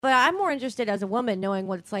But I'm more interested as a woman knowing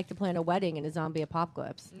what it's like to plan a wedding in a zombie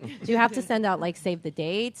apocalypse. Do you have to send out like save the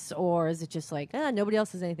dates, or is it just like nobody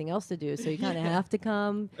else has anything else to do, so you kind of have to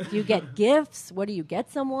come? Do you get gifts? What do you get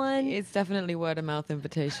someone? It's definitely word of mouth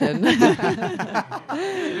invitation.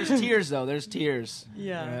 There's tiers though. There's tiers.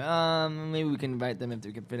 Yeah. Maybe we can invite them if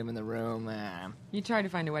we can fit them in the room. You try to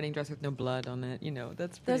find a wedding dress with no blood on it.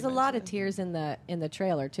 That's There's a pretty lot much of tears in the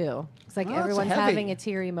trailer too. It's like Oh, it's everyone's heavy. having a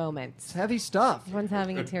teary moment. It's heavy stuff. Everyone's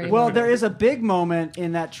having a teary Well, moment. there is a big moment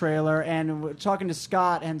in that trailer, and we're talking to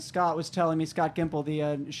Scott, and Scott was telling me, Scott Gimple, the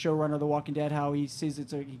showrunner of The Walking Dead, how he sees it.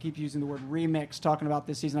 So he keeps using the word remix, talking about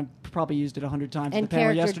this season. I've probably used it 100 times in and the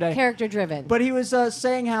panel yesterday. character driven. But he was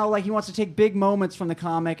saying how like he wants to take big moments from the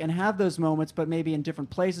comic and have those moments, but maybe in different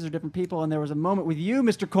places or different people. And there was a moment with you,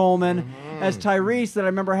 Mr. Coleman, as Tyrese that I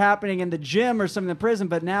remember happening in the gym or something in the prison,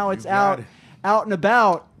 but now it's out and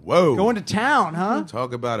about. Whoa. Going to town, huh?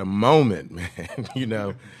 Talk about a moment, man.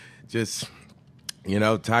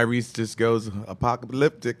 Tyrese just goes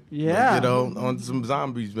apocalyptic. Yeah. On some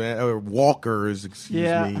zombies, man. Or walkers, excuse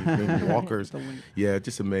me. Walkers. Yeah,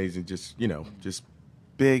 just amazing. Just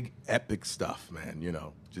big, epic stuff, man.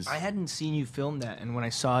 I hadn't seen you film that, and when I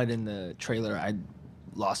saw it in the trailer, I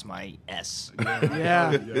lost my S.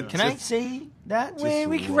 Yeah. Can I say that?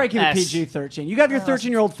 We can break you with S. PG-13. You have your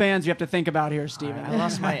 13-year-old fans you have to think about here, Steven. I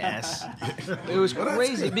lost my S. It was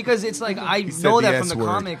crazy because it's like I said know the that S from the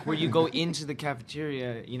word. comic where you go into the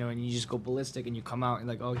cafeteria, and you just go ballistic and you come out and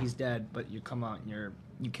like, oh, he's dead, but you come out and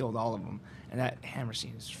you killed all of them. And that hammer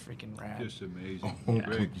scene is freaking rad. Just amazing.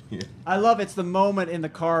 I love it's the moment in the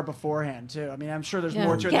car beforehand too. I mean, I'm sure there's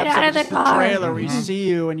more to it. Get Episode out of the just car. trailer where you see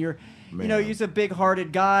you and you're, Man. he's a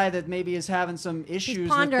big-hearted guy that maybe is having some issues with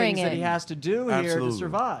pondering things that it. he has to do here to Absolutely.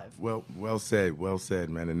 survive. Well said,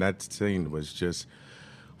 man. And that scene was just,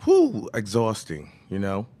 exhausting.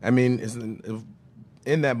 I mean,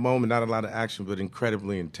 in that moment, not a lot of action, but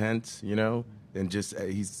incredibly intense. And just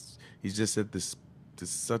he's just at this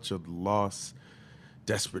such a lost,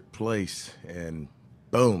 desperate place, and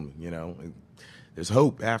boom, there's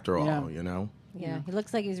hope after all. Yeah, he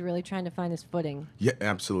looks like he's really trying to find his footing. Yeah,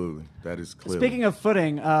 absolutely. That is clear. Speaking of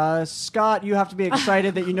footing, Scott, you have to be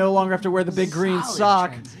excited that you no longer have to wear the big green Solid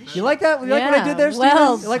sock. transition. You like that? You like what I did there, Steven?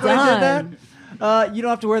 Well You like what I did done. there? You don't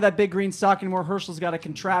have to wear that big green sock anymore. Herschel's got a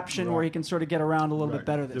contraption where he can sort of get around a little bit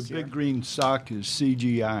better this The year. big green sock is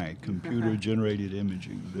CGI, computer-generated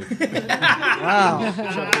imaging. Wow.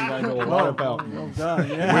 Something I know a lot about. Well done.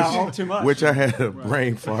 Yeah, all too much. Which I had a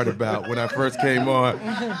brain fart about when I first came on.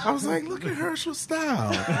 I was like, look at Herschel's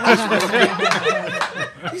style.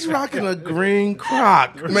 He's rocking a green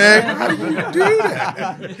croc, man. How do you do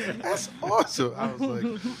that? That's awesome. I was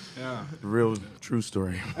like, real true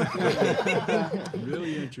story.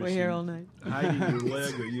 Really interesting. We're here all night. Hiding your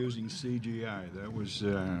leg or using CGI. That was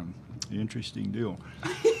an interesting deal.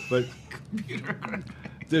 But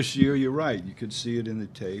this year, you're right. You could see it in the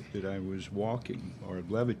tape that I was walking or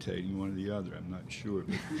levitating, one or the other. I'm not sure.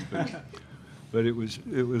 But it was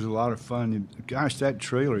a lot of fun. And gosh, that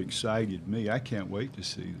trailer excited me. I can't wait to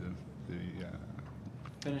see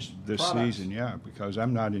Finished this product. season, because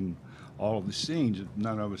I'm not in all of the scenes.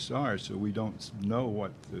 None of us are, so we don't know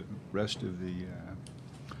what the rest of the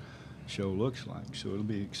show looks like. So it'll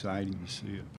be exciting to see it.